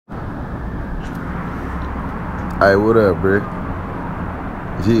Hey, what up, bro?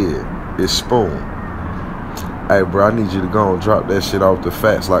 Yeah, it's Spoon. Hey, bro, I need you to go and drop that shit off the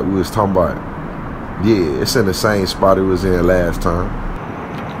Fatts like we was talking about. Yeah, it's in the same spot it was in last time.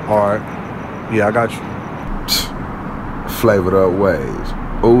 Alright. Yeah, I got you. Flavored up ways.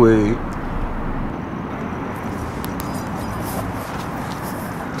 Loui.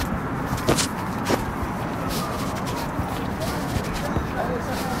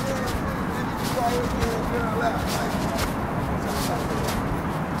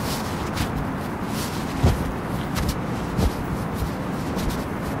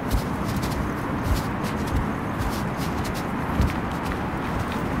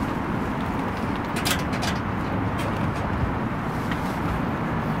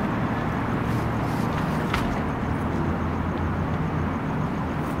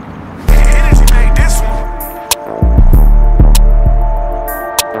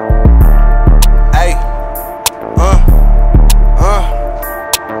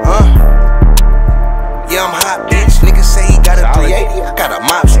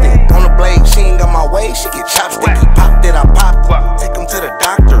 She get chopstick, he popped it, I popped it. Take him to the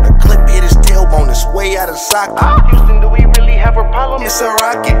doctor, the clip hit his tailbone, it's way out of socket. Houston, do we really have a problem? It's a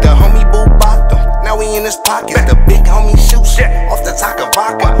rocket, the homie boo bopped him, now we in his pocket. The big homie shoots off the top of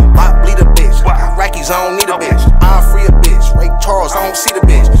vodka. Bop bleed a bitch, got Rackies, I don't need a bitch. I'll free a bitch, Ray Charles, I don't see the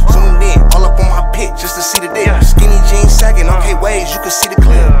bitch. Zoomed in, all up on my pit, just to see the dick. Skinny jeans sagging, okay waves, you can see the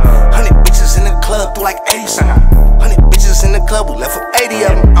clip. 100 bitches in the club, through like 80 something. 100 bitches in the club, we left with 80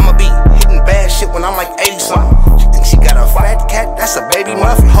 of them. I'ma be hitting bad shit when I'm like 80 something. She thinks she got a fat cat, that's a baby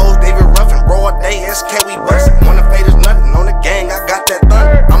muffin. Hoes David Ruffin, broad day, SK we bustin'. Wanna fade is nothing, on the gang, I got that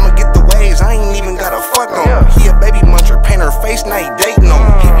thunder. I'ma get the waves, I ain't even gotta fuck on her. He a baby muncher, paint her face, now he dating on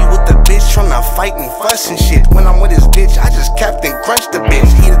her. He be with the bitch, tryna fight and fuss and shit. When I'm with his bitch, I just Captain Crunch the bitch.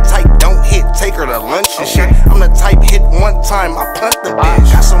 He the type, don't hit, take her to lunch and shit. I'm the type, hit one time, I punt the bitch.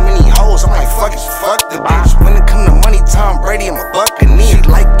 Got so many hoes, I'm like, fuck it, fuck the bitch. When it come to money, Tom Brady, I'm a buccaneer. She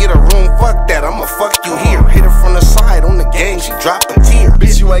like, get a room, fuck that, I'ma fuck you here. Hit her from the side, on the game, she drop a tear.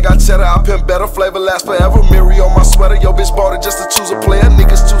 Bitch, you ain't got cheddar, I pimp better, flavor last forever. Miri on my sweater, yo bitch bought it just to choose a player.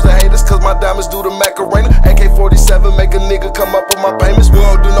 Niggas choose the haters, cause my diamonds do the Macarena. AK-47, make a nigga come up with my payments. We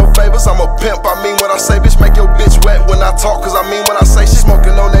don't do no favors, I'm a pimp, I mean when I say bitch. Make your bitch wet when I talk, cause I mean when I say she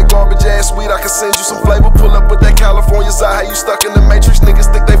smoking on that garbage ass weed. I can send you some flavor, pull up with that California side. How you stuck in the matrix, niggas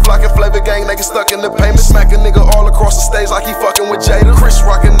think they flocking flavor gang, they get stuck in the payment. Smack a nigga all across the stage like he fucking with Jada. Chris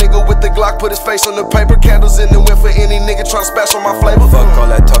rock a nigga with the Glock, put his face on the paper. Candles in the wind for any nigga tryna splash on my flavor. Fuck all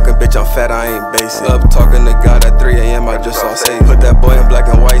that talking, bitch, I'm fat, I ain't basic. Up talking to God at 3 AM, I just saw Satan. Put that boy in black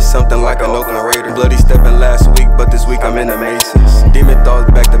and white, something like an Oakland Raider. Bloody stepping last week, but this week I'm in the Masons. Demon thoughts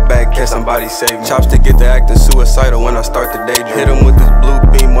back to back, can somebody save me? Chops to get to acting suicidal when I start the daydream. Hit him with this blue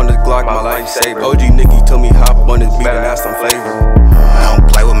beam on this Glock, my lifesaver. OGNiccyD told me hop on this beat and ask some flavor. Don't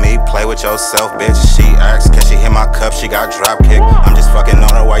play with me, play with yourself, bitch. She asked, can she hit my cup? She got drop kick. I'm just fucking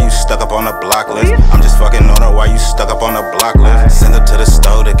on her while you stuck up on the block list. I'm just fucking on her while you stuck up on the block list. Send her to the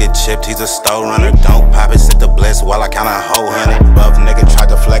store to get chipped, he's a store runner. Don't pop it, sit the bliss while I count a whole 100. Buff nigga tried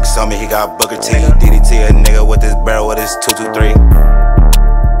to flex on me, he got Booker T. DDT a nigga with his barrel with his 223.